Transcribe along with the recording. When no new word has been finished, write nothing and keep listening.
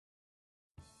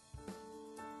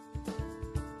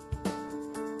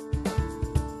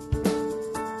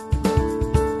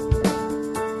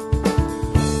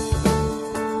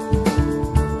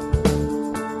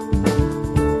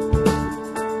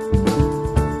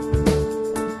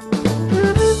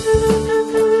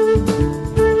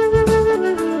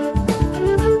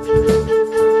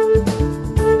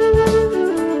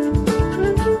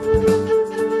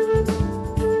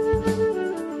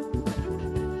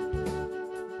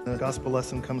gospel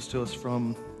lesson comes to us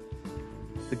from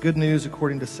the Good News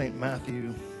according to St.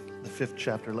 Matthew, the 5th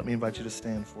chapter. Let me invite you to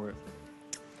stand for it.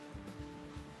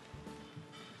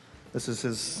 This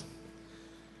is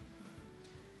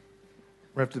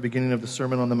right after the beginning of the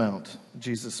Sermon on the Mount,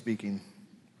 Jesus speaking.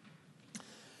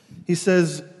 He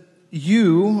says,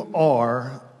 "You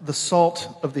are the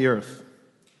salt of the earth.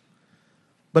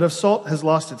 But if salt has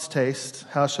lost its taste,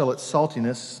 how shall its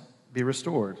saltiness be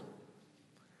restored?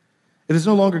 It is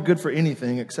no longer good for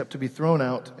anything except to be thrown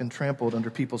out and trampled under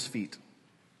people's feet.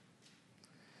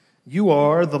 You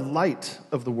are the light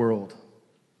of the world.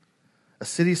 A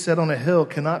city set on a hill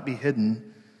cannot be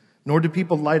hidden, nor do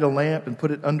people light a lamp and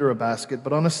put it under a basket,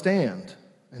 but on a stand,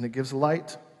 and it gives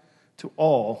light to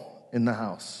all in the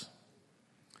house.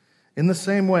 In the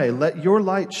same way, let your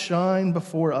light shine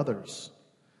before others,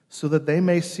 so that they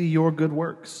may see your good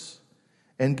works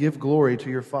and give glory to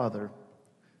your Father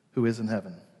who is in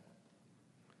heaven.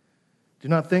 Do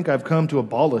not think I've come to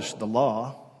abolish the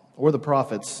law or the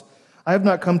prophets. I have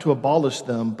not come to abolish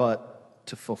them, but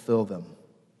to fulfill them.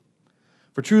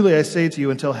 For truly I say to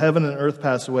you, until heaven and earth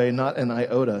pass away, not an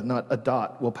iota, not a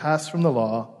dot, will pass from the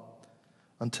law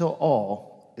until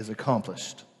all is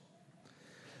accomplished.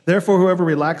 Therefore, whoever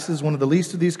relaxes one of the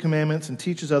least of these commandments and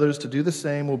teaches others to do the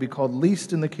same will be called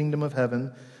least in the kingdom of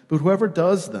heaven. But whoever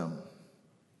does them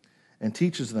and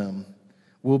teaches them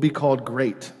will be called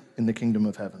great in the kingdom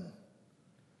of heaven.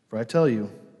 For I tell you,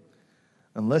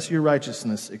 unless your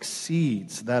righteousness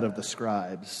exceeds that of the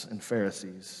scribes and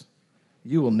Pharisees,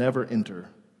 you will never enter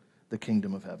the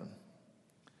kingdom of heaven."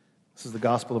 This is the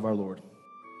gospel of our Lord.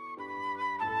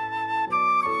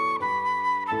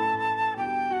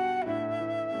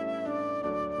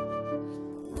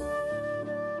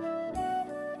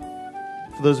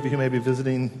 For those of you who may be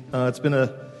visiting, it's been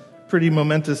a pretty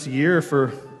momentous year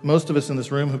for most of us in this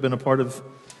room who've been a part of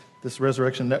this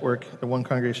Resurrection Network at one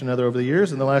congregation or another over the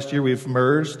years. In the last year, we've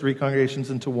merged 3 congregations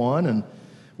into one, and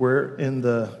we're in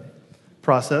the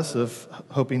process of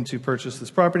hoping to purchase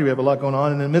this property. We have a lot going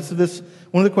on. And in the midst of this,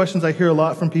 one of the questions I hear a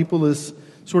lot from people is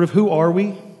sort of, who are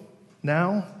we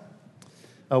now?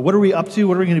 What are we up to?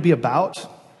 What are we going to be about?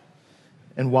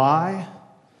 And why?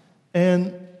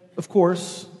 And of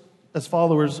course, as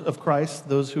followers of Christ,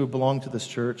 those who belong to this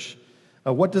church,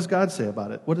 what does God say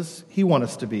about it? What does He want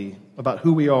us to be about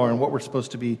who we are and what we're supposed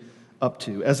to be up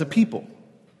to as a people,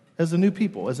 as a new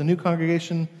people, as a new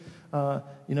congregation?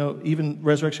 Even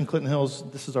Resurrection Clinton Hills,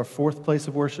 this is our 4th place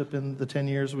of worship in the 10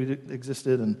 years we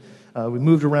existed, and we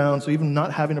moved around. So even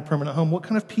not having a permanent home, what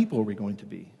kind of people are we going to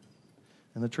be?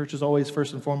 And the church is always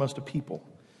first and foremost a people.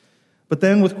 But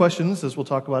then with questions, as we'll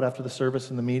talk about after the service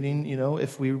and the meeting,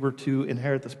 if we were to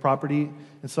inherit this property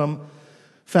in some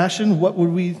fashion, what would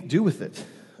we do with it?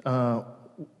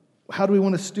 How do we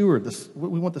want to steward this?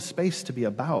 What we want the space to be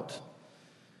about?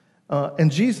 And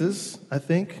Jesus, I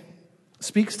think,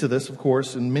 speaks to this, of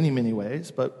course, in many, many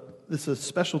ways, but this is a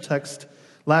special text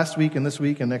last week and this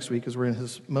week and next week as we're in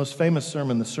his most famous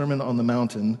sermon, the Sermon on the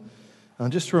Mountain.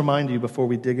 Just to remind you before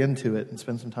we dig into it and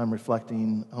spend some time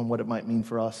reflecting on what it might mean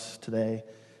for us today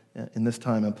in this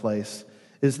time and place,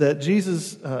 is that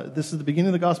Jesus, this is the beginning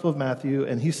of the Gospel of Matthew,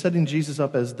 and he's setting Jesus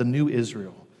up as the new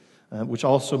Israel, which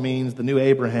also means the new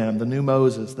Abraham, the new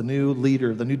Moses, the new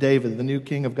leader, the new David, the new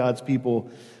king of God's people.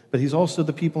 But he's also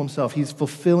the people himself. He's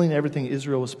fulfilling everything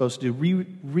Israel was supposed to do,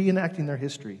 reenacting their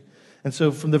history. And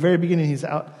so from the very beginning, he's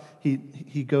out. He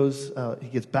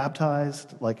gets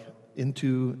baptized, like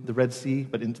into the Red Sea,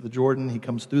 but into the Jordan. He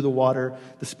comes through the water.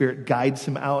 The Spirit guides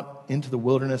him out into the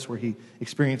wilderness where he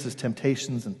experiences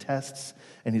temptations and tests,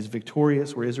 and he's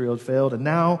victorious where Israel had failed. And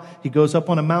now he goes up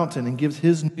on a mountain and gives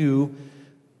his new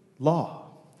law,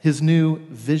 his new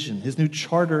vision, his new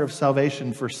charter of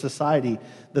salvation for society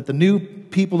that the new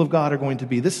people of God are going to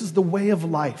be. This is the way of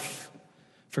life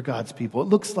for God's people. It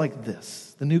looks like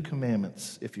this, the new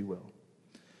commandments, if you will.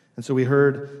 And so we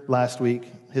heard last week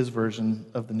his version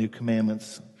of the new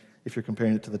commandments. If you're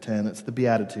comparing it to the 10, it's the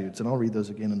Beatitudes. And I'll read those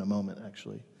again in a moment,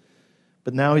 actually.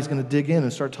 But now he's going to dig in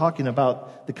and start talking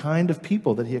about the kind of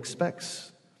people that he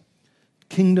expects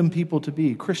kingdom people to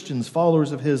be, Christians,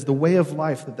 followers of his, the way of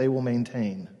life that they will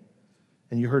maintain.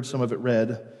 And you heard some of it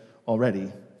read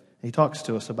already. He talks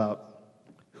to us about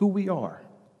who we are.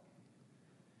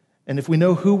 And if we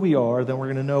know who we are, then we're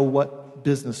going to know what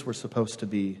business we're supposed to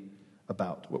be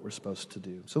about, what we're supposed to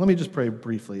do. So let me just pray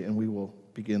briefly, and we will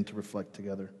begin to reflect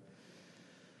together.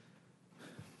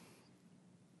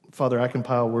 Father, I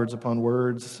compile words upon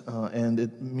words, and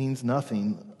it means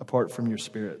nothing apart from your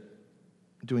Spirit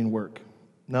doing work,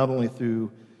 not only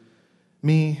through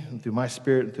me and through my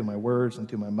spirit and through my words and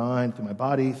through my mind, through my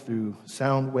body, through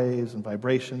sound waves and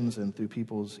vibrations and through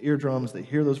people's eardrums that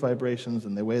hear those vibrations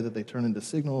and the way that they turn into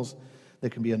signals that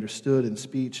can be understood in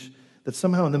speech, that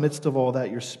somehow in the midst of all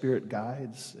that, your Spirit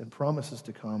guides and promises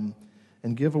to come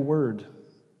and give a word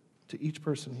to each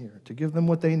person here, to give them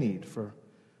what they need for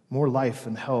more life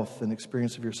and health and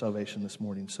experience of your salvation this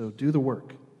morning. So do the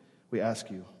work, we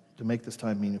ask you, to make this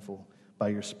time meaningful by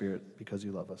your Spirit because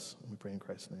you love us. And we pray in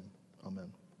Christ's name.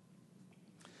 Amen.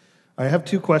 I have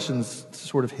two questions,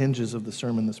 sort of hinges of the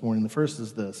sermon this morning. The first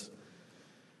is this.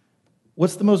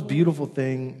 What's the most beautiful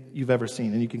thing you've ever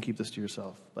seen? And you can keep this to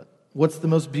yourself, but what's the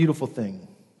most beautiful thing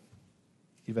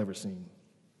you've ever seen?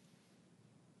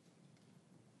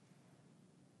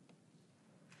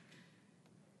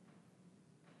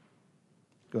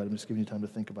 Go ahead, I'm just giving you time to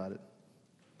think about it.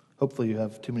 Hopefully you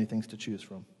have too many things to choose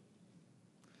from.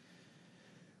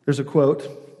 There's a quote.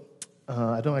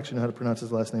 I don't actually know how to pronounce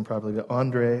his last name properly, but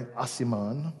Andre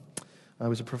Aciman. I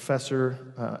was a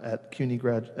professor at the CUNY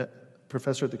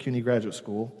Graduate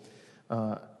School,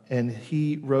 and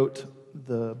he wrote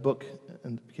the book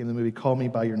and became the movie Call Me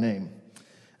By Your Name.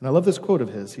 And I love this quote of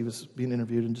his. He was being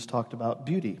interviewed and just talked about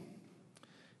beauty.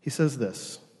 He says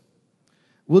this: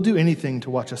 "We'll do anything to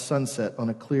watch a sunset on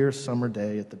a clear summer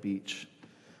day at the beach.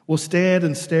 We'll stand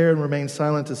and stare and remain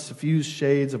silent as suffused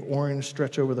shades of orange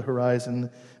stretch over the horizon.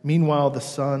 Meanwhile, the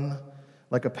sun,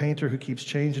 like a painter who keeps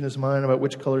changing his mind about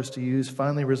which colors to use,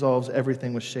 finally resolves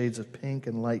everything with shades of pink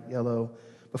and light yellow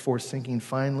before sinking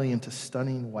finally into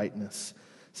stunning whiteness.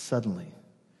 Suddenly,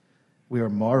 we are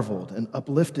marveled and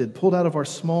uplifted, pulled out of our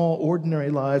small,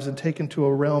 ordinary lives and taken to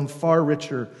a realm far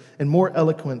richer and more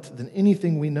eloquent than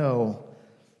anything we know.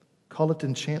 Call it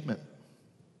enchantment.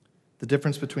 The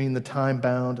difference between the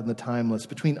time-bound and the timeless,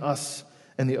 between us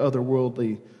and the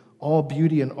otherworldly. All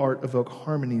beauty and art evoke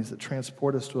harmonies that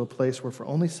transport us to a place where for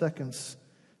only seconds,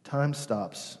 time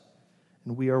stops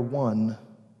and we are one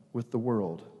with the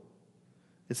world.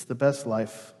 It's the best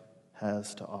life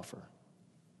has to offer."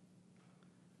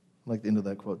 I like the end of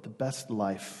that quote. The best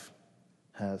life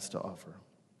has to offer.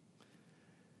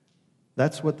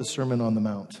 That's what the Sermon on the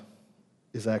Mount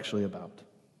is actually about.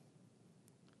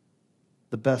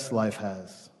 The best life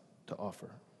has to offer.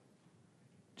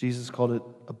 Jesus called it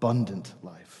abundant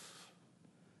life.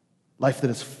 Life that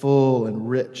is full and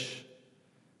rich.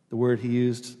 The word he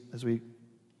used as we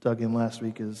dug in last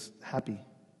week is happy,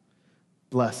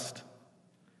 blessed,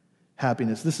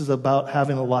 happiness. This is about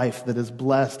having a life that is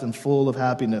blessed and full of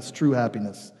happiness, true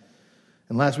happiness.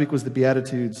 And last week was the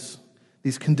Beatitudes,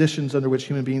 these conditions under which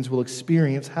human beings will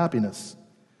experience happiness.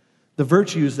 The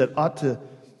virtues that ought to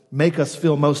make us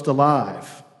feel most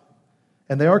alive.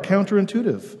 And they are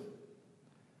counterintuitive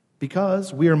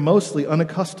because we are mostly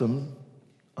unaccustomed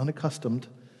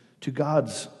to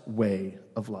God's way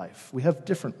of life. We have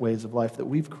different ways of life that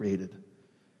we've created,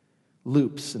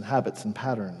 loops and habits and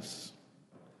patterns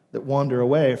that wander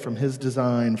away from his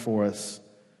design for us.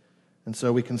 And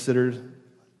so we considered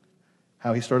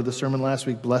how he started the sermon last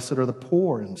week. Blessed are the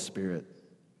poor in spirit.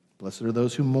 Blessed are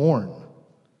those who mourn.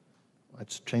 I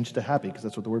just changed to happy because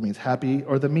that's what the word means. Happy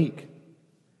are the meek.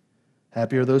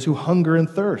 Happy are those who hunger and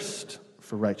thirst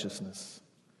for righteousness.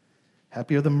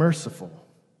 Happy are the merciful.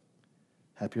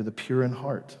 Happy are the pure in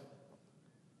heart.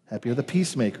 Happy are the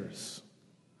peacemakers.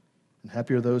 And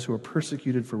happy are those who are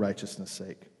persecuted for righteousness'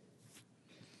 sake.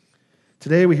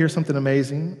 Today we hear something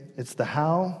amazing. It's the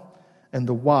how and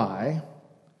the why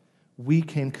we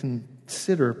can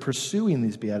consider pursuing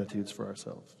these Beatitudes for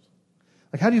ourselves.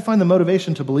 Like, how do you find the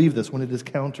motivation to believe this when it is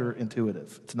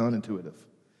counterintuitive? It's non-intuitive.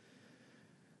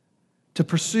 To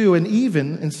pursue and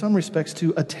even, in some respects,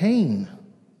 to attain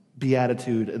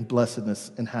beatitude and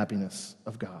blessedness and happiness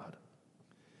of God.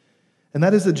 And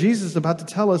that is that Jesus is about to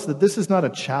tell us that this is not a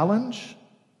challenge.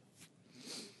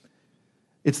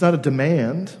 It's not a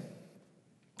demand.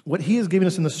 What he is giving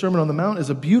us in the Sermon on the Mount is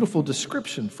a beautiful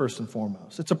description, first and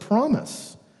foremost. It's a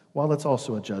promise, while it's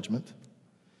also a judgment.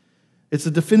 It's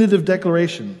a definitive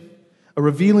declaration, a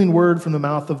revealing word from the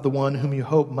mouth of the one whom you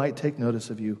hope might take notice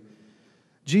of you.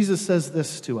 Jesus says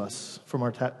this to us from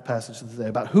our passage today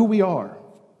about who we are.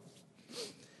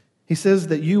 He says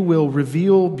that you will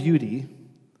reveal beauty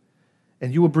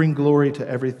and you will bring glory to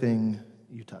everything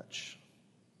you touch.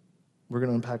 We're going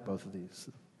to unpack both of these.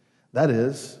 That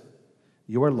is,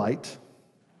 you are light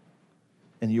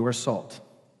and you are salt.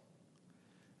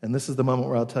 And this is the moment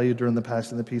where I'll tell you during the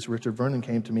Passing the Peace, Richard Vernon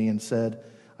came to me and said,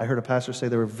 I heard a pastor say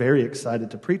they were very excited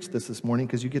to preach this morning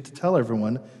because you get to tell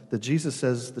everyone that Jesus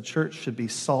says the church should be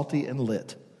salty and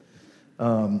lit.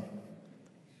 There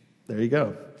you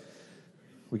go.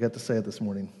 We got to say it this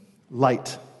morning.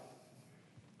 Light.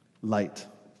 light.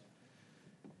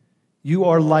 You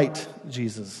are light,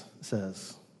 Jesus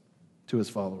says to his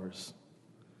followers.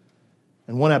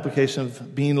 And one application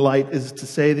of being light is to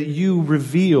say that you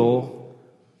reveal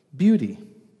beauty.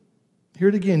 Hear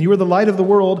it again. You are the light of the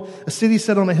world. A city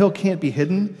set on a hill can't be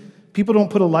hidden. People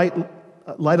don't light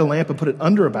a lamp and put it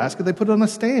under a basket. They put it on a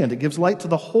stand. It gives light to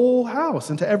the whole house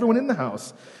and to everyone in the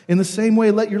house. In the same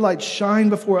way, let your light shine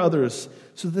before others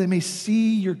so that they may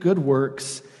see your good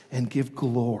works and give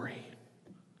glory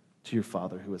to your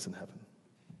Father who is in heaven.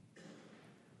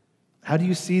 How do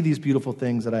you see these beautiful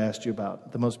things that I asked you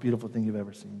about? The most beautiful thing you've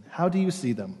ever seen. How do you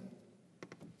see them?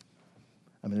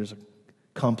 I mean, there's a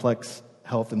complex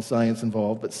health and science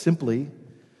involved, but simply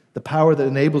the power that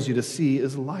enables you to see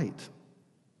is light.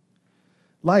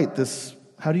 Light,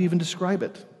 how do you even describe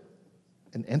it?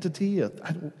 An entity,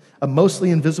 a mostly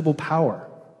invisible power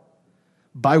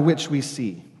by which we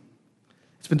see.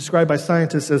 It's been described by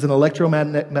scientists as an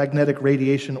electromagnetic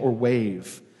radiation or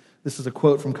wave. This is a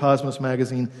quote from Cosmos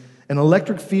magazine. An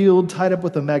electric field tied up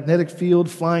with a magnetic field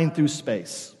flying through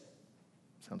space.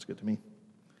 Sounds good to me.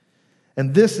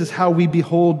 And this is how we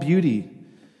behold beauty.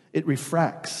 It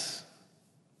refracts,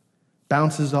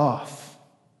 bounces off,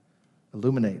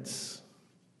 illuminates.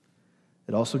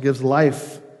 It also gives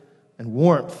life and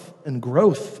warmth and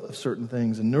growth of certain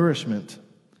things and nourishment.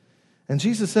 And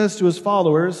Jesus says to his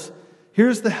followers,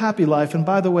 here's the happy life. And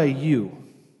by the way, you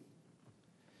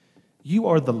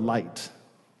are the light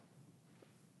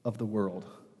of the world.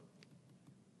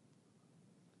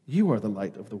 You are the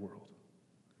light of the world.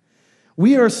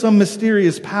 We are some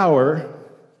mysterious power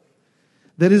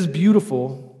that is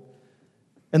beautiful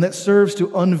and that serves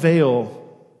to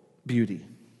unveil beauty.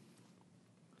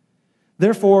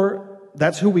 Therefore,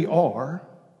 that's who we are,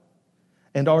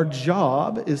 and our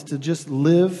job is to just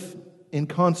live in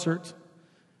concert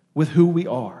with who we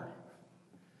are,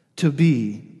 to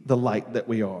be the light that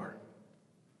we are,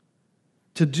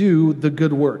 to do the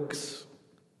good works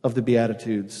of the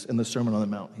Beatitudes and the Sermon on the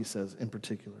Mount, he says in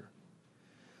particular.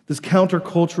 This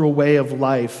countercultural way of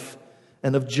life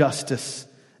and of justice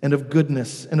and of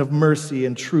goodness and of mercy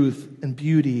and truth and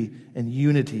beauty and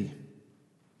unity.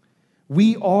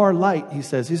 We are light, he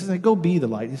says. He says, go be the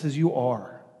light. He says, you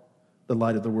are the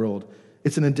light of the world.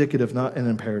 It's an indicative, not an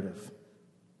imperative.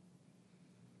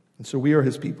 And so we are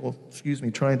his people,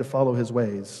 trying to follow his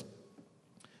ways.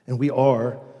 And we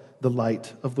are the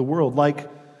light of the world. Like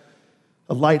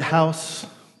a lighthouse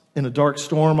in a dark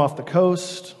storm off the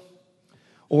coast,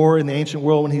 or in the ancient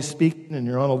world when he's speaking and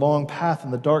you're on a long path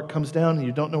and the dark comes down and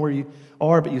you don't know where you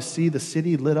are, but you see the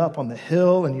city lit up on the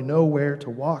hill and you know where to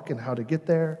walk and how to get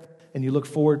there. And you look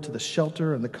forward to the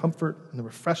shelter and the comfort and the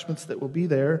refreshments that will be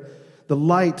there. The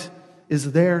light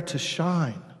is there to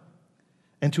shine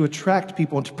and to attract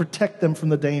people and to protect them from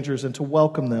the dangers and to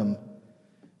welcome them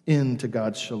into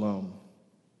God's shalom.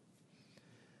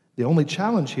 The only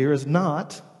challenge here is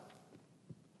not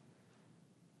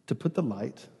to put the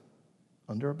light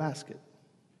under a basket.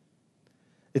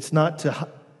 It's not to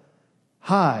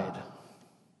hide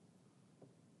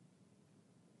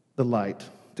the light,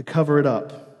 to cover it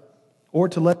up, or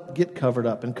to let it get covered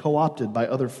up and co-opted by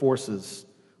other forces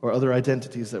or other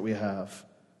identities that we have.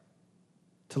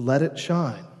 To let it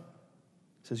shine.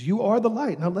 It says, you are the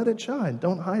light. Now let it shine.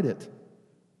 Don't hide it.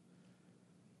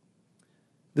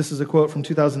 This is a quote from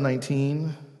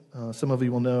 2019. Some of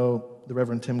you will know the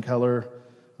Reverend Tim Keller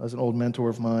as an old mentor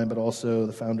of mine, but also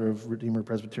the founder of Redeemer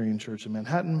Presbyterian Church in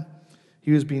Manhattan.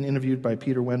 He was being interviewed by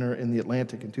Peter Wenner in The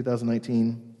Atlantic in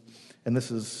 2019, and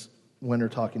this is Wenner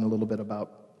talking a little bit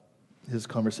about his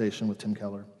conversation with Tim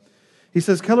Keller. He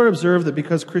says, Keller observed that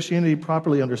because Christianity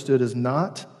properly understood is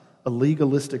not a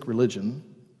legalistic religion,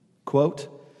 quote,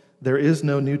 there is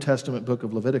no New Testament book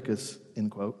of Leviticus,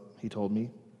 end quote, he told me.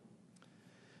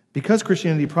 Because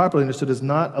Christianity properly understood is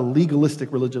not a legalistic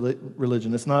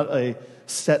religion, it's not a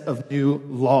set of new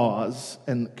laws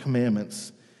and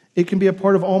commandments. It can be a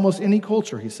part of almost any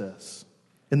culture, he says.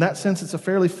 In that sense, it's a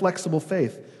fairly flexible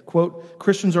faith. Quote,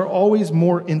 Christians are always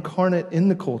more incarnate in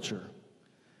the culture.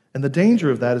 And the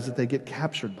danger of that is that they get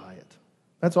captured by it.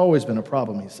 That's always been a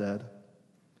problem, he said.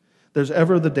 There's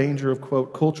ever the danger of,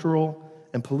 quote, cultural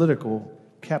and political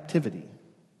captivity,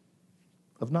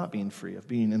 of not being free, of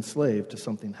being enslaved to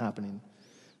something happening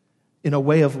in a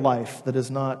way of life that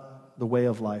is not the way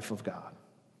of life of God.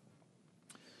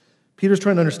 Peter's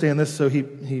trying to understand this, so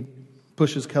he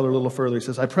pushes Keller a little further. He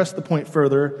says, I pressed the point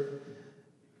further,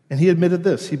 and he admitted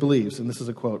this, he believes, and this is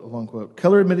a quote, a long quote.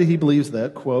 Keller admitted he believes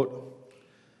that, quote,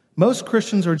 most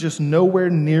Christians are just nowhere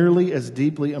nearly as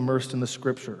deeply immersed in the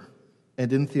Scripture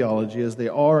and in theology as they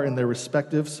are in their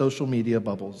respective social media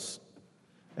bubbles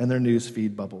and their news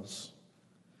feed bubbles.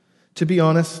 To be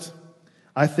honest,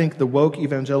 I think the woke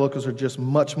evangelicals are just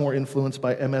much more influenced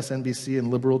by MSNBC and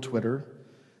liberal Twitter.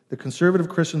 The conservative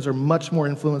Christians are much more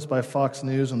influenced by Fox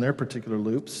News and their particular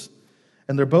loops.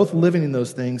 And they're both living in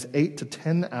those things 8 to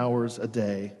 10 hours a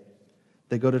day.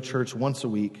 They go to church once a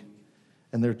week,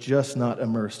 and they're just not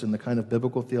immersed in the kind of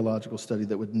biblical theological study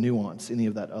that would nuance any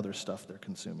of that other stuff they're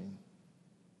consuming.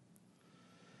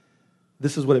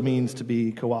 This is what it means to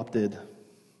be co-opted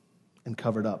and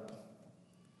covered up.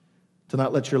 To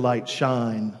not let your light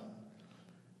shine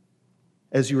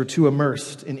as you are too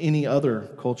immersed in any other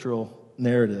cultural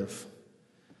narrative,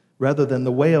 rather than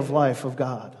the way of life of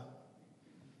God.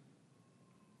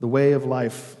 The way of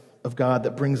life of God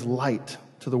that brings light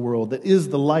to the world, that is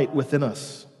the light within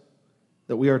us,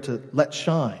 that we are to let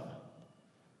shine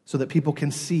so that people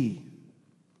can see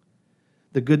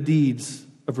the good deeds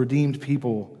of redeemed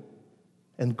people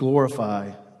and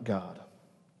glorify God.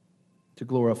 To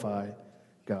glorify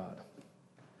God.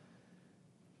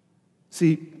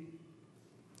 See,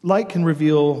 light can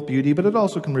reveal beauty, but it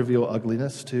also can reveal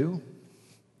ugliness too.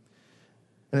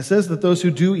 And it says that those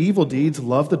who do evil deeds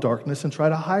love the darkness and try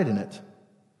to hide in it.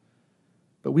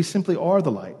 But we simply are the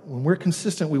light. When we're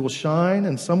consistent, we will shine,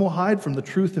 and some will hide from the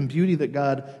truth and beauty that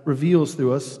God reveals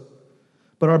through us.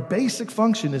 But our basic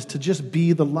function is to just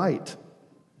be the light.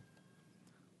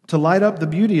 To light up the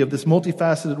beauty of this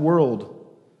multifaceted world,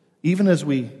 even as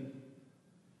we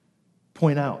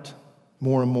point out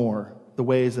more and more the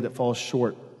ways that it falls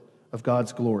short of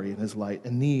God's glory and His light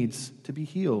and needs to be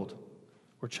healed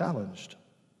or challenged.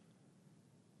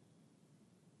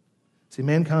 See,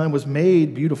 mankind was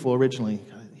made beautiful originally.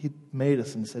 He made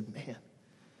us and said, man,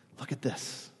 look at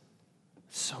this.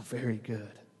 It's so very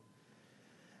good.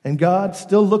 And God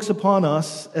still looks upon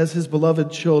us as His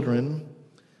beloved children,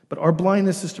 but our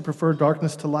blindness is to prefer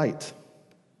darkness to light.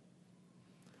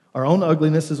 Our own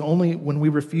ugliness is only when we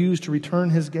refuse to return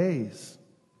His gaze,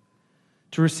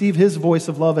 to receive His voice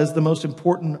of love as the most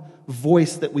important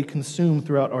voice that we consume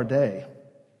throughout our day,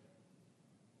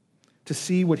 to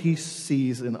see what He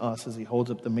sees in us as He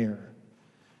holds up the mirror.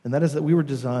 And that is that we were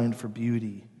designed for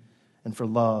beauty and for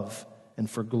love and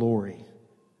for glory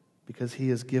because He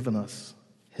has given us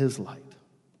His light.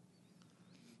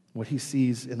 What He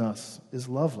sees in us is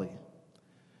lovely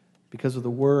because of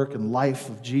the work and life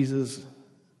of Jesus,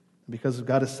 because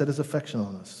God has set His affection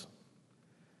on us.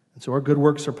 And so our good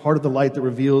works are part of the light that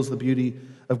reveals the beauty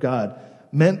of God,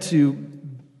 meant to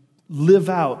live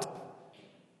out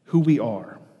who we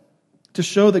are, to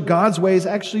show that God's ways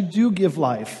actually do give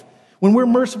life. When we're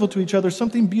merciful to each other,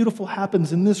 something beautiful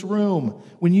happens in this room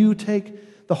when you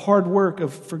take the hard work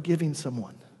of forgiving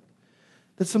someone.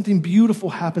 That something beautiful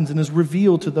happens and is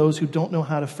revealed to those who don't know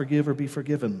how to forgive or be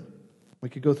forgiven. We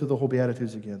could go through the whole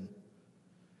Beatitudes again.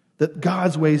 That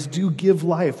God's ways do give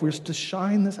life. We're to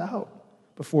shine this out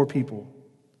before people.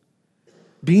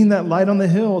 Being that light on the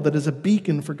hill that is a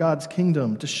beacon for God's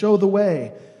kingdom, to show the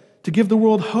way, to give the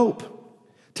world hope,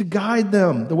 to guide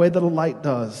them the way that a light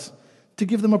does, to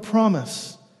give them a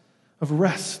promise of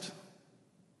rest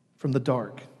from the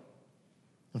dark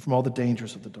and from all the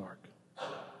dangers of the dark.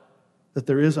 That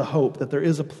there is a hope, that there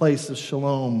is a place of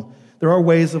shalom. There are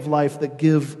ways of life that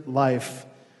give life.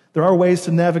 There are ways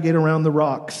to navigate around the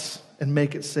rocks and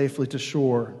make it safely to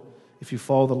shore if you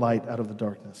follow the light out of the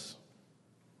darkness.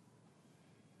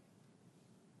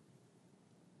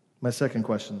 My second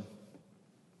question: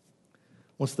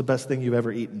 what's the best thing you've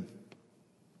ever eaten?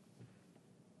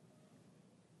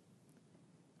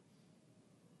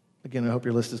 Again, I hope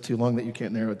your list is too long that you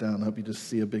can't narrow it down. I hope you just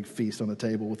see a big feast on a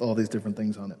table with all these different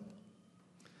things on it.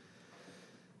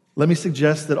 Let me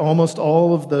suggest that almost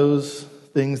all of those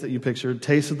things that you pictured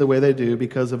tasted the way they do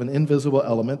because of an invisible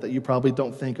element that you probably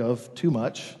don't think of too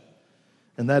much,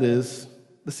 and that is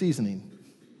the seasoning.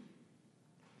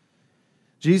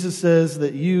 Jesus says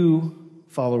that you,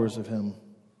 followers of Him,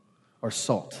 are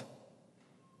salt.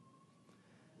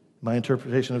 My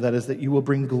interpretation of that is that you will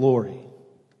bring glory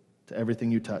to everything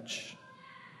you touch.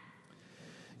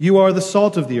 You are the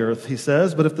salt of the earth, He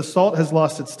says, but if the salt has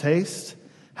lost its taste,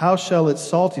 how shall its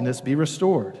saltiness be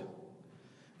restored?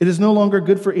 It is no longer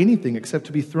good for anything except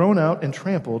to be thrown out and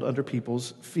trampled under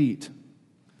people's feet.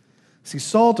 See,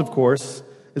 salt, of course,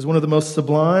 is one of the most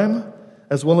sublime,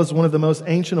 as well as one of the most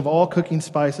ancient of all cooking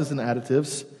spices and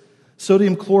additives.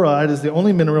 Sodium chloride is the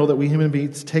only mineral that we human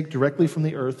beings take directly from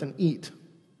the earth and eat.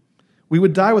 We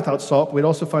would die without salt, but we'd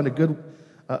also find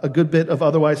a good bit of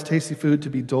otherwise tasty food to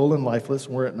be dull and lifeless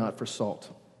were it not for salt.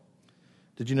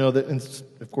 Did you know that,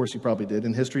 of course you probably did,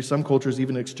 in history some cultures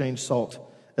even exchanged salt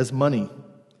as money.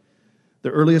 The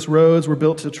earliest roads were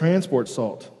built to transport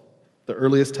salt. The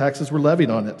earliest taxes were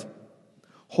levied on it.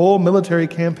 Whole military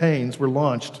campaigns were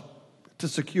launched to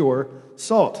secure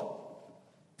salt.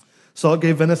 Salt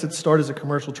gave Venice its start as a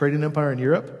commercial trading empire in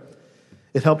Europe.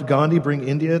 It helped Gandhi bring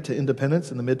India to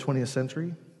independence in the mid-20th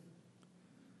century.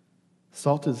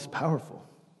 Salt is powerful.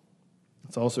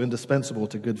 It's also indispensable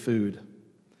to good food.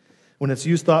 When it's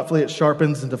used thoughtfully, it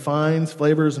sharpens and defines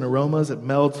flavors and aromas. It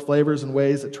melds flavors in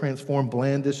ways that transform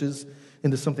bland dishes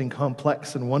into something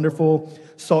complex and wonderful.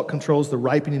 Salt controls the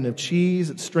ripening of cheese.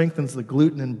 It strengthens the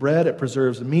gluten in bread. It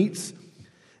preserves meats.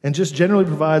 And just generally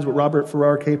provides what Robert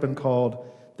Farrar Capon called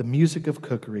the music of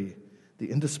cookery, the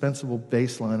indispensable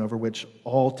baseline over which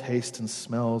all tastes and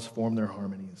smells form their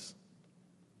harmonies.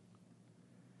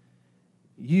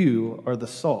 You are the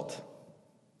salt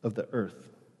of the earth,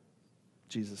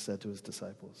 Jesus said to his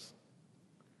disciples.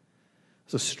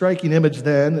 It's a striking image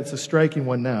then. It's a striking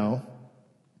one now.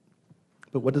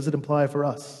 But what does it imply for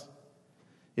us?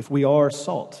 If we are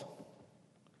salt,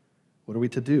 what are we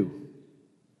to do?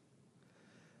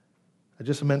 I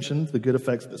just mentioned the good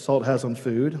effects that salt has on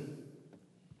food.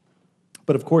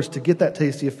 But of course, to get that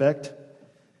tasty effect,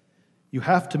 you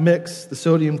have to mix the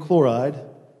sodium chloride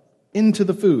into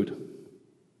the food.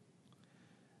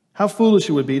 How foolish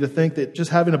it would be to think that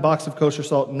just having a box of kosher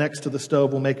salt next to the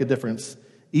stove will make a difference,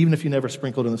 even if you never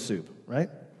sprinkled in the soup, right?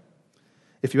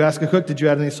 If you ask a cook, did you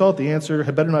add any salt? The answer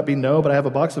had better not be no, but I have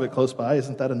a box of it close by.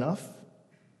 Isn't that enough?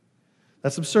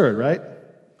 That's absurd, right?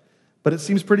 But it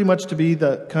seems pretty much to be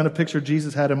the kind of picture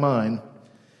Jesus had in mind.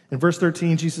 In verse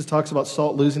 13, Jesus talks about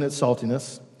salt losing its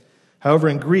saltiness. However,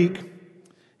 in Greek,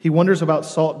 he wonders about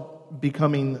salt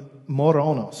becoming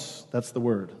moronos. That's the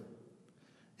word.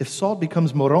 If salt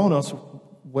becomes moronos,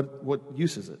 what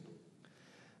use is it?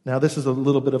 Now, this is a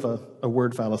little bit of a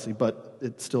word fallacy, but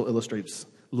it still illustrates.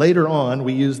 Later on,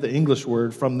 we use the English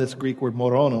word from this Greek word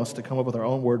moronos to come up with our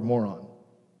own word moron.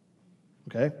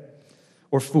 Okay?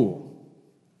 Or fool.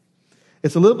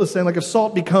 It's a little bit saying, like, if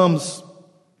salt becomes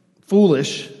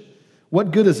foolish,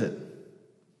 what good is it?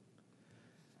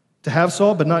 To have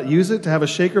salt but not use it? To have a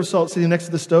shaker of salt sitting next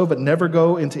to the stove but never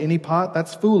go into any pot?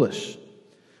 That's foolish.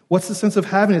 What's the sense of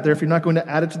having it there if you're not going to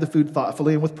add it to the food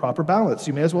thoughtfully and with proper balance?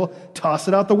 You may as well toss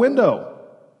it out the window.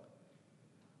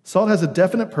 Salt has a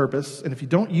definite purpose, and if you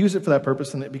don't use it for that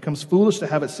purpose, then it becomes foolish to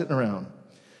have it sitting around.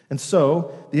 And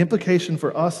so, the implication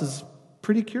for us is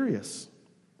pretty curious.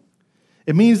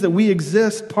 It means that we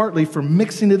exist partly for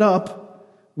mixing it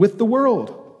up with the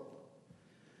world.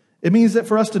 It means that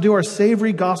for us to do our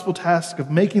savory gospel task of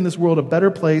making this world a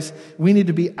better place, we need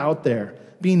to be out there,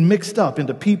 being mixed up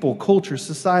into people, culture,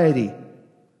 society,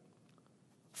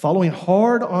 following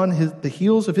hard on the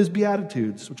heels of his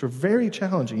Beatitudes, which are very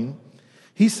challenging.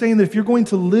 He's saying that if you're going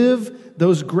to live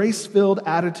those grace-filled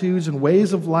attitudes and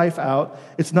ways of life out,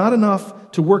 it's not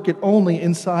enough to work it only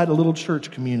inside a little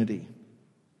church community.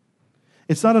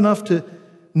 It's not enough to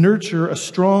nurture a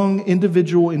strong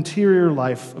individual interior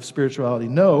life of spirituality.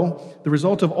 No, the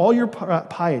result of all your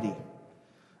piety,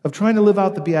 of trying to live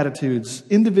out the Beatitudes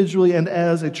individually and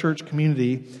as a church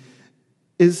community,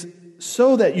 is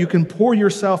so that you can pour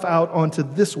yourself out onto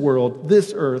this world,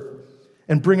 this earth,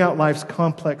 and bring out life's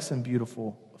complex and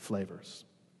beautiful flavors.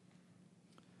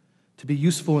 To be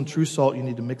useful and true salt, you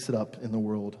need to mix it up in the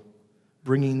world,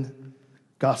 bringing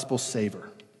gospel savor.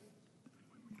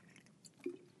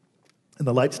 And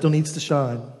the light still needs to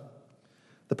shine.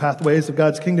 The pathways of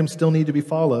God's kingdom still need to be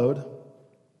followed.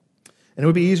 And it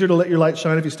would be easier to let your light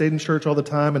shine if you stayed in church all the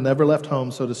time and never left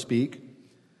home, so to speak.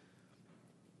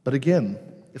 But again,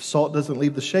 if salt doesn't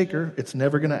leave the shaker, it's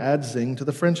never going to add zing to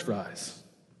the French fries.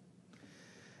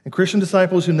 And Christian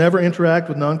disciples who never interact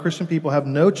with non-Christian people have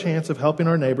no chance of helping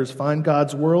our neighbors find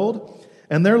God's world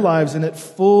and their lives in it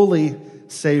fully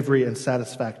savory and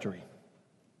satisfactory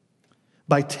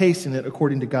by tasting it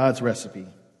according to God's recipe.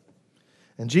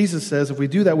 And Jesus says if we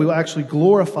do that, we will actually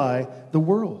glorify the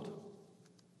world.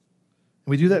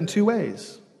 And we do that in two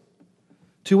ways.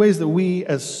 Two ways that we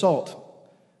as salt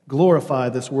glorify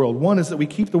this world. One is that we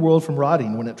keep the world from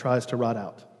rotting when it tries to rot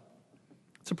out.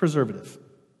 It's a preservative.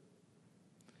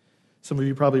 Some of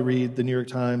you probably read the New York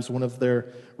Times. One of their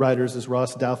writers is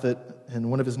Ross Douthat. In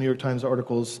one of his New York Times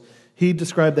articles, he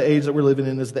described the age that we're living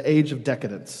in as the age of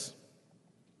decadence.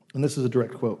 And this is a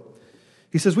direct quote.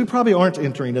 He says, we probably aren't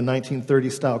entering a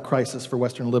 1930s-style crisis for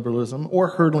Western liberalism or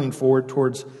hurtling forward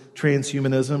towards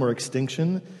transhumanism or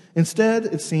extinction. Instead,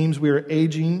 it seems we are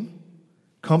aging,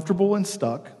 comfortable and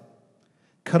stuck,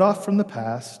 cut off from the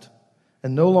past,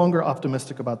 and no longer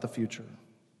optimistic about the future.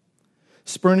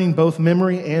 Spurning both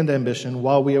memory and ambition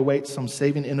while we await some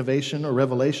saving innovation or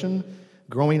revelation,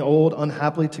 growing old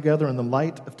unhappily together in the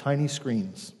light of tiny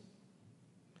screens.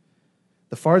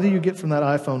 The farther you get from that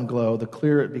iPhone glow, the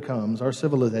clearer it becomes. Our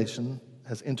civilization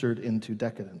has entered into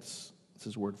decadence. That's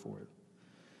his word for it.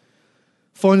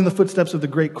 Following in the footsteps of the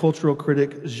great cultural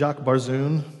critic Jacques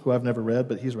Barzun, who I've never read,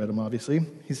 but he's read him obviously,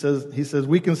 he says,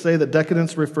 we can say that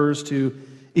decadence refers to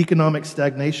economic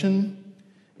stagnation,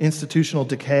 institutional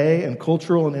decay, and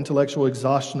cultural and intellectual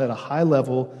exhaustion at a high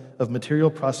level of material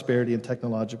prosperity and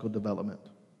technological development.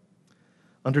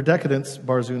 Under decadence,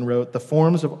 Barzun wrote, the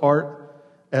forms of art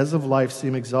as of life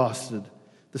seem exhausted.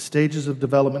 The stages of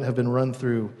development have been run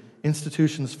through.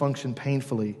 Institutions function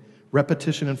painfully.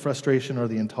 Repetition and frustration are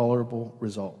the intolerable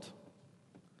result.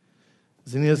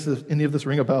 Does any of this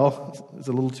ring a bell? Is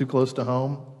it a little too close to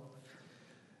home?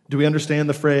 Do we understand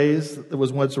the phrase that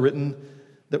was once written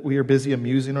that we are busy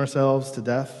amusing ourselves to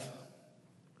death?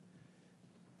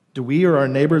 Do we or our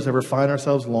neighbors ever find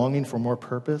ourselves longing for more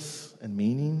purpose and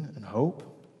meaning and hope?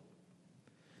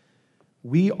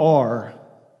 We are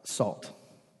salt.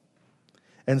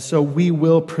 And so we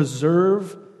will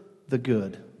preserve the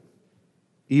good,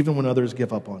 even when others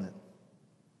give up on it.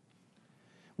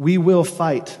 We will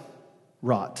fight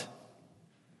rot,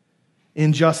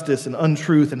 injustice and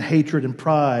untruth and hatred and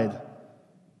pride,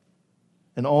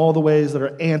 and all the ways that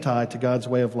are anti to God's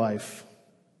way of life.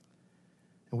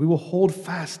 And we will hold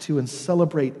fast to and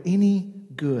celebrate any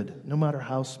good, no matter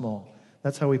how small.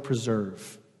 That's how we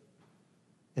preserve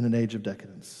in an age of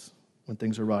decadence, when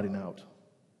things are rotting out.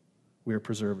 We are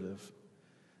preservative.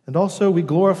 And also we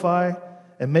glorify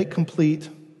and make complete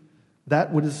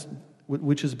that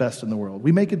which is best in the world.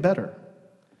 We make it better.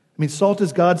 I mean, salt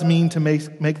is God's mean to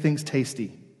make things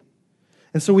tasty.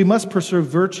 And so we must preserve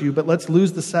virtue, but let's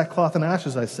lose the sackcloth and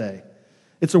ashes, I say.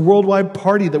 It's a worldwide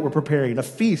party that we're preparing, a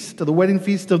feast, the wedding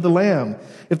feast of the Lamb.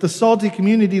 If the salty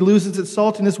community loses its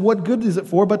saltiness, what good is it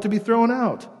for but to be thrown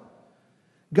out?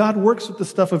 God works with the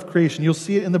stuff of creation. You'll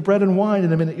see it in the bread and wine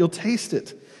in a minute. You'll taste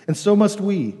it. And so must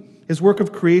we. His work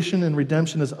of creation and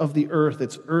redemption is of the earth.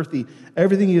 It's earthy.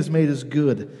 Everything he has made is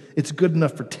good. It's good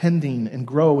enough for tending and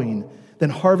growing, then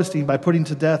harvesting by putting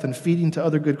to death and feeding to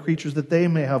other good creatures that they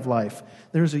may have life.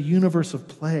 There's a universe of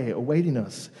play awaiting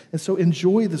us. And so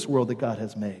enjoy this world that God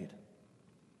has made.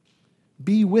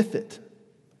 Be with it.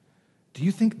 Do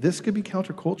you think this could be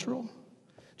countercultural?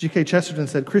 G.K. Chesterton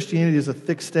said, Christianity is a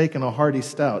thick steak and a hearty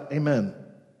stout. Amen.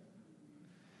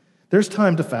 There's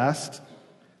time to fast.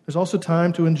 There's also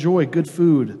time to enjoy good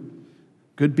food,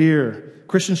 good beer.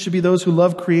 Christians should be those who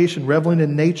love creation, reveling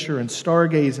in nature and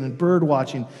stargazing and bird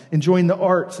watching, enjoying the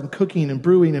arts and cooking and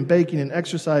brewing and baking and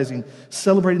exercising,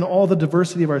 celebrating all the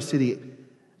diversity of our city,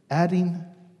 adding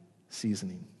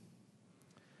seasoning.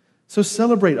 So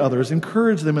celebrate others,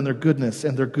 encourage them in their goodness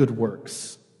and their good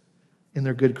works, in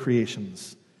their good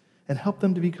creations, and help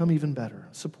them to become even better.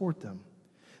 Support them.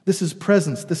 This is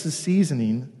presence, this is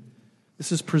seasoning,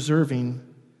 this is preserving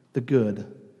the good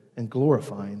and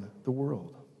glorifying the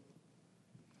world.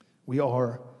 We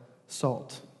are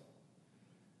salt.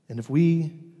 And if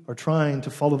we are trying to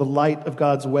follow the light of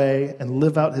God's way and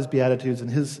live out his beatitudes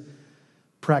and his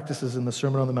practices in the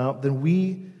Sermon on the Mount, then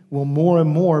we will more and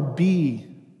more be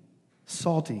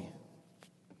salty.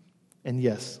 And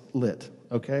yes, lit,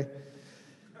 okay?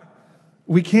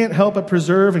 We can't help but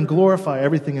preserve and glorify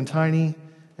everything in tiny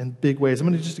and big ways. I'm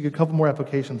going to just give a couple more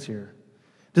applications here.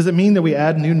 Does it mean that we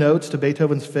add new notes to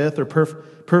Beethoven's Fifth, or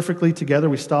perfectly together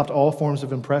we stopped all forms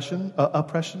of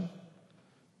oppression?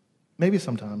 Maybe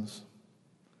sometimes.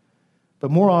 But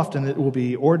more often it will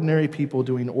be ordinary people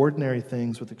doing ordinary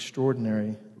things with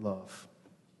extraordinary love.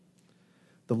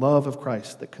 The love of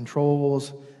Christ that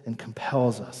controls and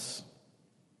compels us.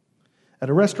 At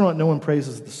a restaurant, no one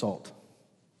praises the salt.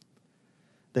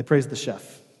 They praise the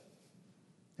chef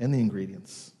and the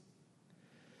ingredients.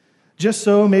 Just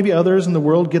so maybe others in the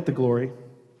world get the glory.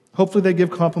 Hopefully they give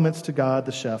compliments to God,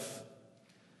 the chef.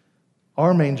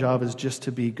 Our main job is just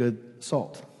to be good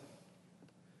salt.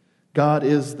 God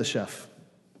is the chef.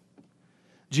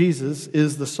 Jesus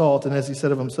is the salt, and as he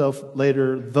said of himself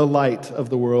later, the light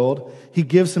of the world. He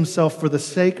gives himself for the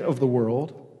sake of the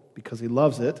world, because he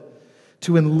loves it,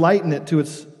 to enlighten it to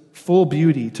its full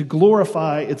beauty, to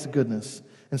glorify its goodness.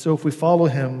 And so if we follow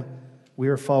him, we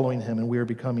are following him, and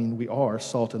we are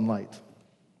salt and light.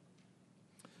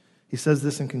 He says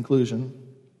this in conclusion.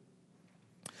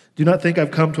 Do not think I've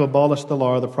come to abolish the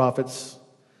law or the prophets.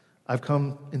 I've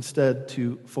come instead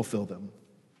to fulfill them,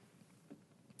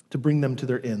 to bring them to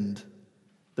their end,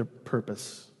 their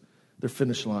purpose, their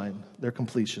finish line, their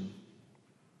completion.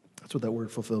 That's what that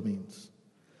word fulfill means.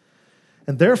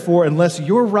 And therefore, unless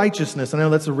your righteousness, I know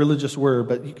that's a religious word,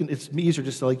 but it's easier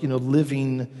just to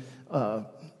living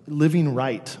living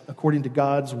right according to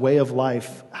God's way of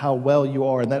life, how well you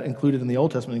are. And that included in the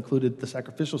Old Testament, included the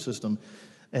sacrificial system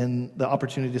and the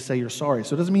opportunity to say you're sorry.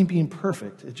 So it doesn't mean being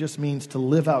perfect. It just means to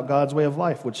live out God's way of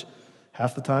life, which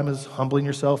half the time is humbling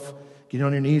yourself, getting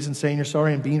on your knees and saying you're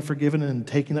sorry and being forgiven and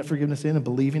taking that forgiveness in and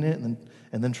believing it and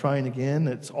then trying again.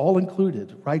 It's all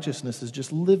included. Righteousness is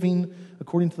just living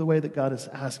according to the way that God is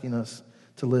asking us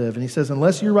to live. And he says,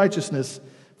 unless your righteousness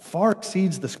far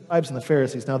exceeds the scribes and the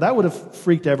Pharisees. Now, that would have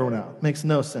freaked everyone out. Makes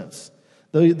no sense.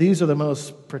 These are the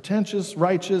most pretentious,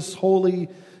 righteous, holy,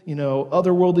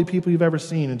 otherworldly people you've ever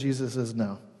seen. And Jesus says,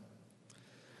 no.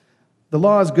 The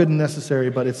law is good and necessary,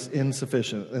 but it's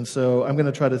insufficient. And so I'm going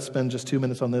to try to spend just 2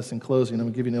 minutes on this in closing. I'm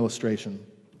going to give you an illustration.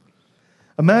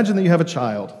 Imagine that you have a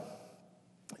child,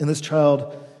 and this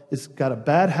child has got a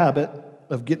bad habit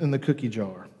of getting in the cookie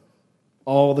jar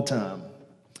all the time.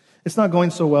 It's not going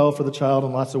so well for the child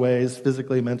in lots of ways,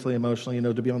 physically, mentally, emotionally,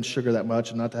 to be on sugar that much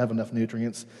and not to have enough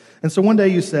nutrients. And so one day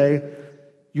you say,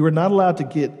 you are not allowed to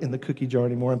get in the cookie jar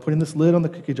anymore. I'm putting this lid on the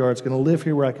cookie jar. It's going to live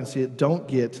here where I can see it. Don't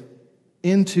get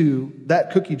into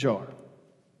that cookie jar.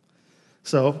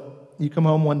 So you come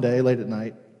home one day late at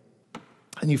night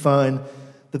and you find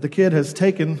that the kid has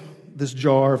taken this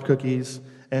jar of cookies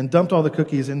and dumped all the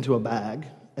cookies into a bag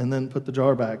and then put the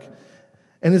jar back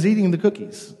and is eating the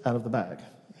cookies out of the bag.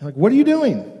 You're like, what are you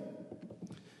doing?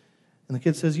 And the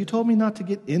kid says, you told me not to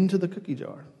get into the cookie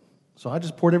jar. So I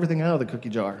just poured everything out of the cookie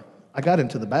jar. I got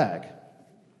into the bag.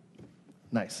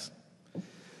 Nice.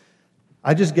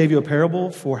 I just gave you a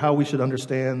parable for how we should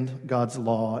understand God's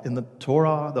law in the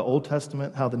Torah, the Old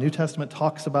Testament, how the New Testament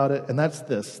talks about it. And that's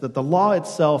this, that the law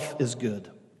itself is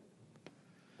good.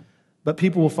 But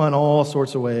people will find all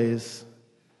sorts of ways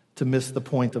to miss the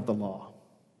point of the law,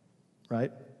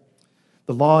 right?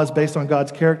 The law is based on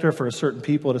God's character for a certain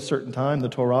people at a certain time. The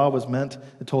Torah was meant,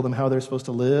 it told them how they're supposed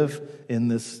to live in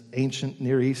this ancient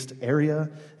Near East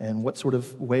area and what sort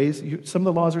of ways. Some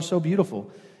of the laws are so beautiful.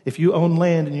 If you own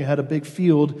land and you had a big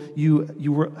field,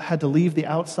 you had to leave the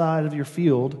outside of your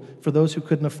field for those who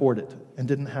couldn't afford it and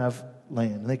didn't have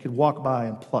land. And they could walk by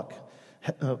and pluck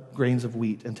grains of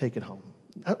wheat and take it home.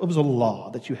 That was a law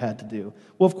that you had to do.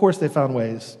 Well, of course, they found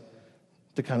ways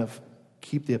to kind of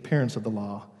keep the appearance of the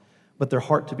law, but their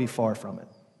heart to be far from it,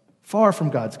 far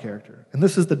from God's character. And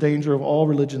this is the danger of all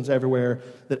religions everywhere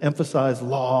that emphasize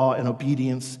law and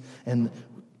obedience and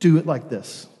do it like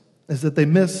this, is that they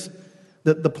miss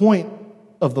that the point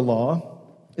of the law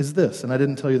is this, and I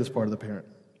didn't tell you this part of the parent.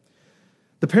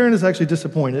 The parent is actually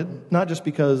disappointed, not just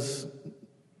because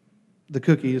the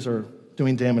cookies are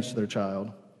doing damage to their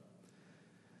child.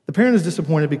 The parent is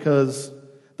disappointed because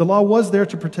the law was there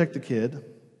to protect the kid,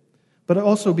 but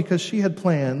also because she had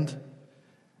planned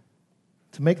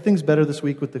to make things better this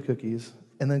week with the cookies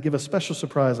and then give a special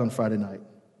surprise on Friday night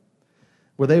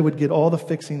where they would get all the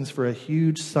fixings for a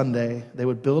huge sundae. They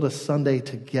would build a sundae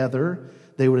together.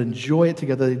 They would enjoy it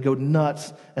together. They'd go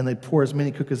nuts, and they'd pour as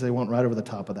many cookies as they want right over the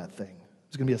top of that thing.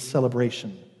 It's going to be a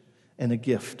celebration and a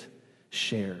gift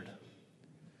shared.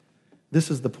 This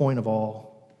is the point of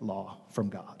all law from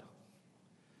God.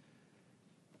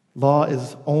 Law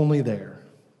is only there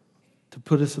to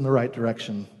put us in the right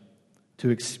direction, to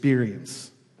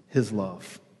experience His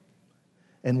love.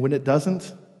 And when it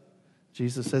doesn't,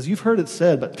 Jesus says, you've heard it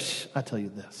said, but I tell you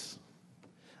this.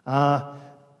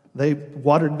 They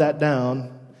watered that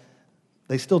down.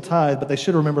 They still tithe, but they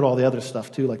should have remembered all the other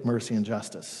stuff too, like mercy and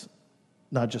justice,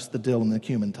 not just the dill and the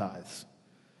cumin tithes.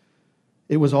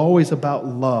 It was always about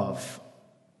love,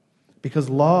 because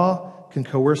law can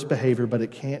coerce behavior, but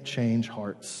it can't change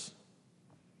hearts.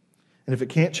 And if it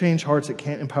can't change hearts, it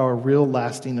can't empower real,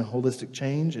 lasting, and holistic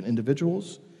change in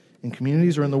individuals, in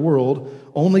communities, or in the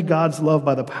world. Only God's love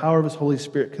by the power of His Holy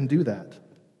Spirit can do that.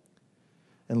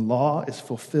 And law is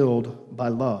fulfilled by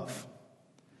love.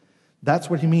 That's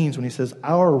what He means when He says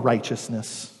our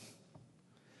righteousness,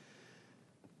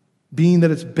 being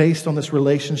that it's based on this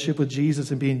relationship with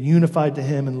Jesus and being unified to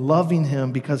Him and loving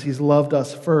Him because He's loved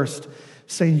us first,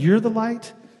 saying, you're the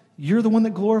light, you're the one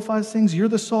that glorifies things, you're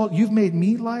the salt, you've made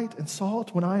me light and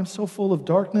salt when I am so full of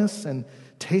darkness and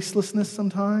tastelessness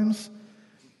sometimes.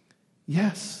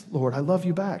 Yes, Lord, I love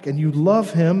you back. And you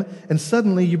love Him, and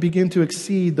suddenly you begin to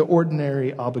exceed the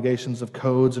ordinary obligations of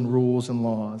codes and rules and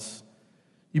laws.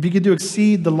 You begin to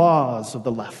exceed the laws of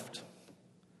the left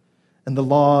and the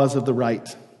laws of the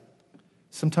right,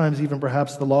 sometimes even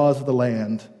perhaps the laws of the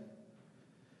land.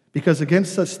 Because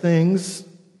against such things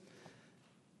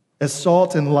as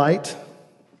salt and light,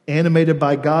 animated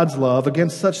by God's love,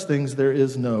 against such things there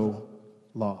is no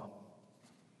law.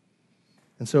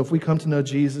 And so if we come to know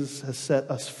Jesus has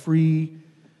set us free,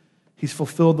 He's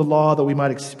fulfilled the law that we might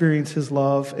experience his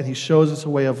love, and he shows us a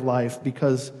way of life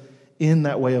because in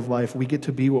that way of life we get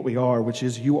to be what we are, which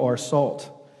is you are salt.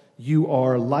 You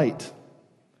are light.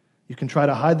 You can try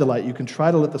to hide the light. You can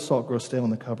try to let the salt grow stale in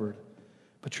the cupboard,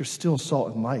 but you're still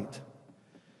salt and light.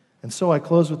 And so I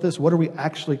close with this. What are we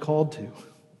actually called to?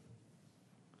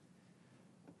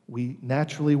 We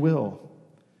naturally will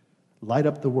light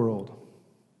up the world,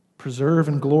 preserve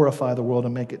and glorify the world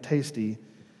and make it tasty.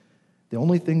 The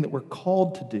only thing that we're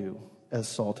called to do as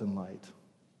salt and light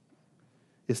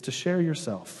is to share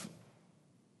yourself.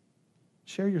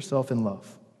 Share yourself in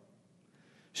love.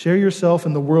 Share yourself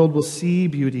and the world will see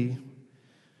beauty.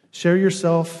 Share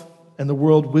yourself and the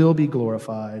world will be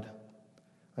glorified.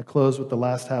 I close with the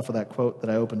last half of that quote that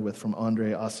I opened with from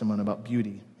Andre Aciman about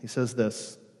beauty. He says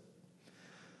this: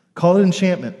 call it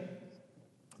enchantment,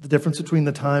 the difference between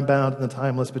the time-bound and the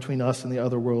timeless, between us and the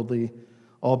otherworldly.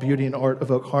 All beauty and art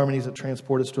evoke harmonies that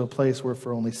transport us to a place where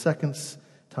for only seconds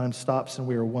time stops and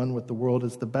we are one with the world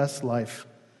as the best life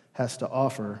has to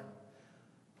offer.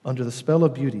 Under the spell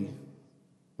of beauty,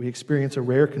 we experience a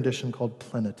rare condition called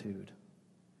plenitude,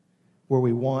 where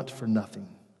we want for nothing.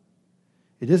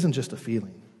 It isn't just a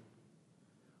feeling.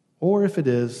 Or if it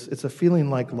is, it's a feeling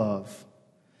like love.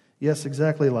 Yes,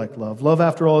 exactly like love. Love,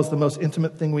 after all, is the most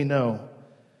intimate thing we know.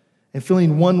 And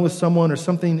feeling one with someone or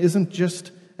something isn't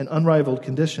just an unrivaled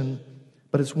condition,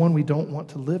 but it's one we don't want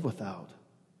to live without.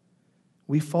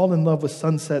 We fall in love with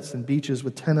sunsets and beaches,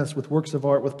 with tennis, with works of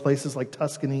art, with places like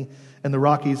Tuscany and the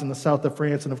Rockies and the south of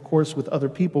France, and of course with other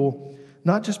people,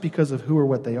 not just because of who or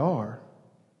what they are,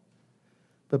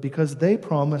 but because they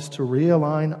promise to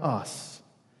realign us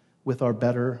with our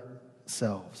better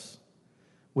selves,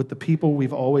 with the people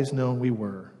we've always known we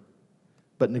were,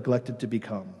 but neglected to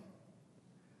become,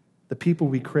 the people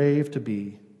we crave to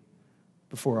be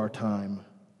before our time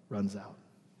runs out.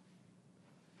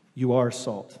 You are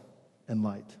salt and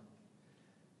light.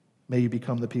 May you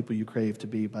become the people you crave to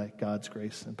be by God's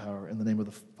grace and power. In the name of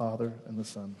the Father, and the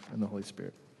Son, and the Holy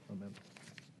Spirit. Amen.